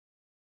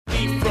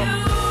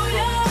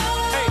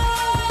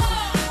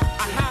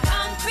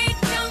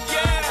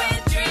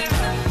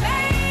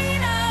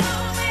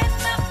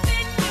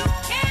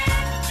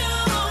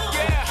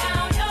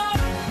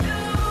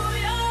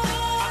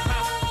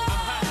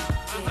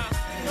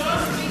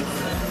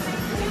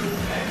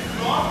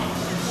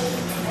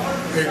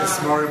Hey, this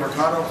is Mario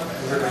Mercado.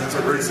 We're here at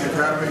Renzo Gracie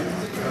Academy.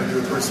 We're going to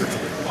do a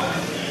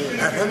 360.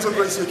 At Renzo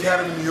Gracie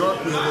Academy in New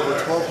York, we have over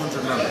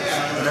 1,200 members.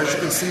 And as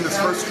you can see in this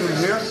first room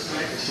here,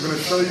 we're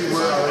going to show you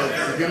where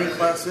our beginning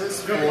class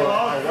is for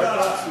our white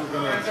belts who are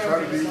going to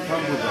try to become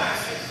blue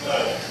belts.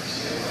 This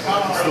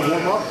is the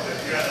warm-up.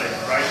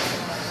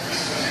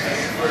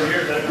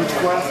 Each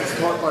class is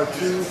taught by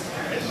 2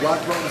 black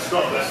belt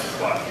instructors.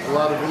 A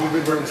lot of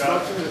individual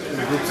instruction in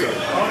a group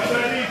setting.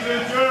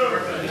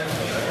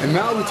 And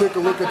now we take a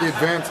look at the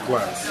advanced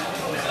class.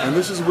 And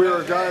this is where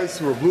our guys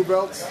who are blue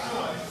belts,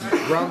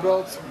 brown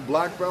belts,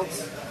 black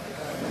belts,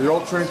 they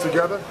all train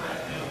together.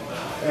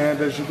 And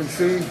as you can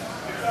see,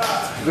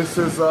 this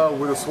is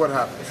where the sweat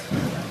happens.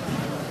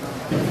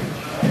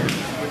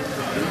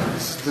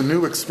 This is the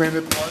new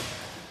expanded part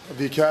of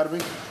the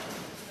academy.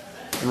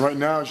 And right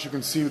now, as you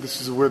can see,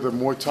 this is where the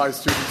Muay Thai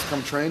students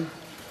come train,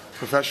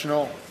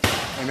 professional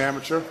and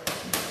amateur.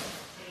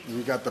 And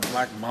we got the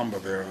black mamba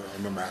there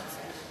on the mat.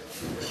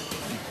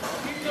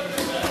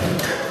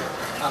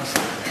 I'm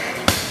sorry.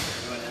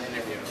 Doing an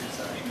interview. I'm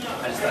sorry.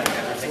 I just thought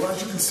everything. So as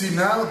you can see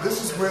now,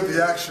 this is where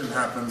the action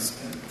happens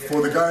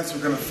for the guys who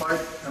are going to fight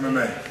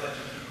MMA.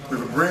 We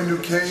have a brand new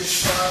cage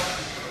style.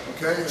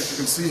 Okay, as you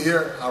can see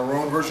here, our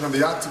own version of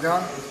the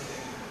octagon.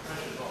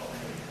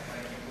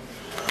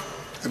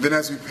 And then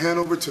as we pan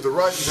over to the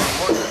right,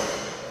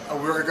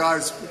 where our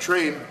guys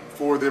train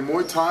for their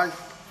Muay Thai,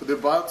 for their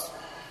bouts,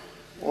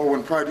 or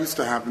when Pride used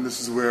to happen, this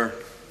is where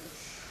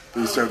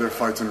they used to have their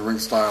fights in a ring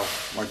style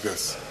like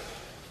this.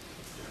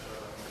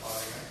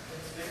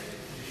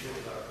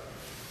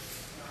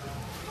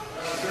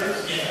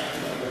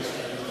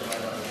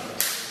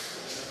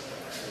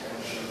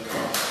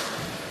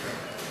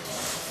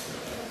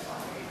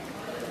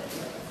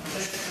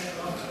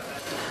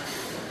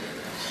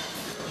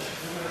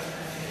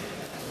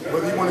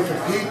 Whether you want to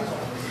compete,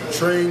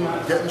 train,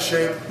 get in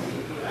shape,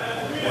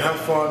 or have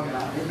fun,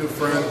 meet new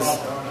friends,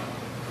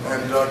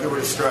 and get rid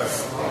of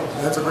stress,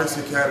 Renzo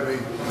Gracie Academy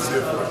is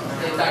here for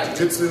it.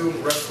 Jiu-jitsu,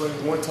 wrestling,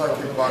 Muay Thai,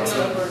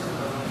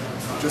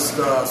 kickboxing, just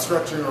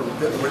stretching or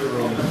get in the weight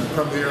room.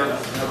 Come here,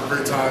 have a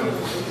great time,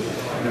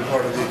 be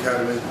part of the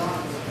academy,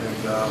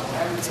 and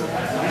that's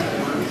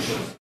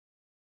it.